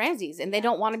one of the Ramseys, and they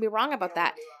don't want to be wrong about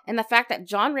that. And the fact that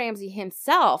John Ramsey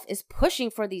himself is pushing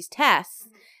for these tests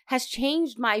has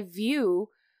changed my view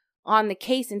on the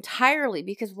case entirely,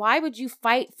 because why would you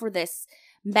fight for this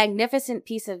magnificent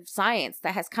piece of science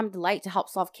that has come to light to help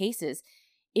solve cases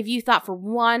if you thought for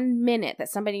 1 minute that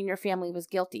somebody in your family was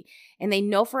guilty? And they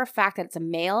know for a fact that it's a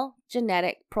male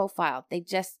genetic profile.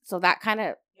 So that kind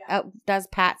of outdoes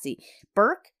Patsy.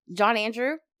 Burke, John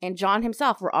Andrew, and John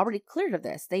himself were already cleared of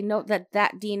this. They know that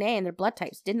DNA and their blood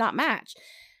types did not match.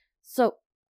 So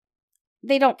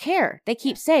they don't care. They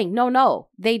keep saying, no,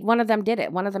 one of them did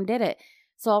it.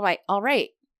 So all right,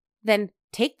 then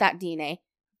take that DNA,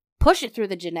 push it through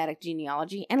the genetic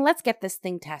genealogy, and let's get this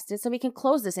thing tested so we can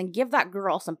close this and give that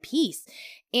girl some peace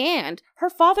and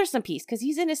her father some peace, because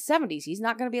he's in his 70s. He's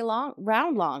not going to be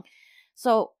around long.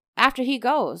 So after he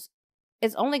goes,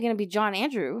 it's only going to be John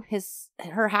Andrew,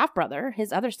 her half-brother,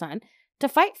 his other son, to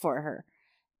fight for her.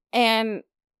 And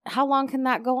how long can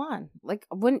that go on?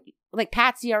 Like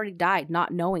Patsy already died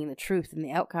not knowing the truth and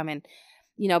the outcome and,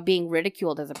 being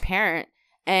ridiculed as a parent.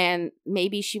 And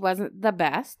maybe she wasn't the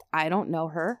best. I don't know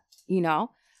her,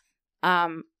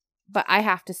 But I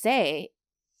have to say,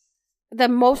 the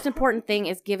most important thing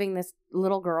is giving this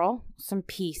little girl some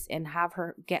peace and have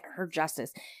her get her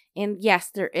justice. And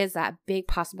yes, there is that big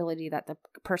possibility that the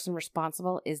person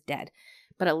responsible is dead.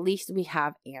 But at least we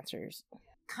have answers.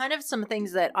 Kind of some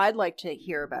things that I'd like to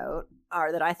hear about,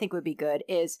 or that I think would be good,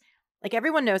 is, like,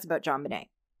 everyone knows about JonBenet.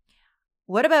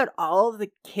 What about all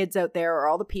the kids out there or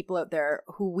all the people out there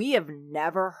who we have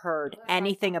never heard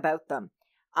anything about them?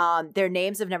 Their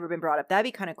names have never been brought up.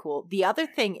 That'd be kind of cool. The other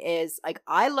thing is, like,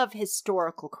 I love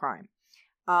historical crime.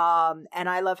 And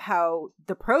I love how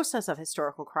the process of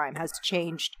historical crime has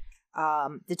changed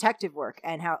detective work,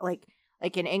 and how, like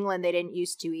in England, they didn't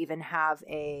used to even have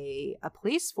a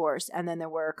police force. And then there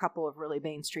were a couple of really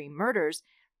mainstream murders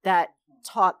that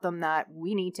taught them that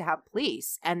we need to have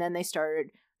police. And then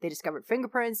they discovered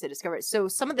fingerprints. So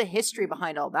some of the history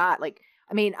behind all that, like,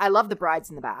 I mean, I love the Brides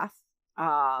in the Bath.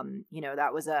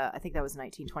 That was I think that was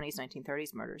 1920s,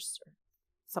 1930s murders, or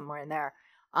somewhere in there,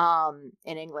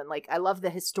 in England. Like, I love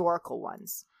the historical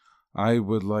ones. I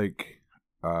would like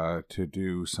to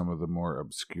do some of the more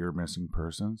obscure missing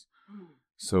persons.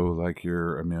 So, like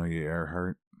your Amelia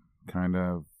Earhart, kind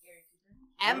of.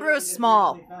 Ambrose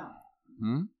Small.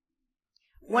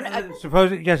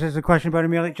 Suppose just as a question about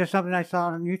Amelia, just something I saw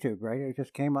on YouTube, right? It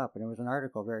just came up, and it was an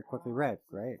article very quickly read,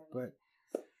 right?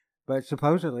 But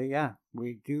supposedly, yeah,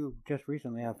 we do just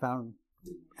recently have found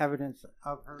evidence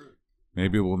of her.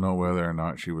 Maybe we'll know whether or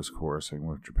not she was coercing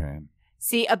with Japan.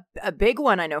 See, a big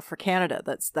one I know for Canada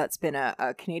that's been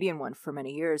a Canadian one for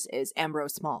many years is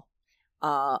Ambrose Small,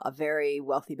 a very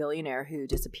wealthy billionaire who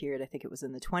disappeared. I think it was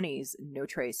in the 1920s. No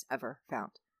trace ever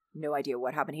found. No idea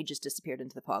what happened. He just disappeared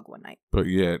into the fog one night. But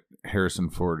yet, Harrison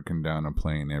Ford can down a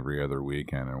plane every other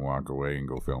weekend and walk away and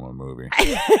go film a movie.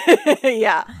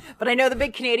 Yeah. But I know the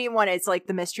big Canadian one is, like,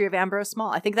 The Mystery of Ambrose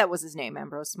Small. I think that was his name,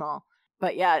 Ambrose Small.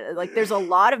 But yeah, like, there's a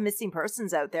lot of missing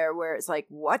persons out there where it's like,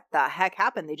 what the heck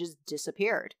happened? They just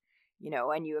disappeared,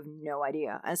 and you have no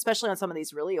idea. And especially on some of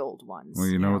these really old ones. Well,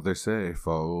 you know what they say,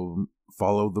 follow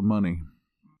the money,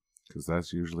 because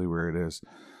that's usually where it is.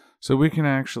 So we can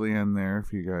actually end there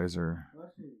if you guys are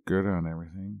good on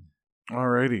everything.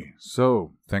 Alrighty.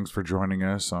 So thanks for joining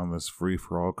us on this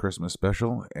free-for-all Christmas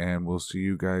special, and we'll see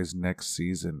you guys next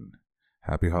season.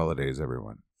 Happy holidays,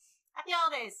 everyone. Happy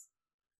holidays.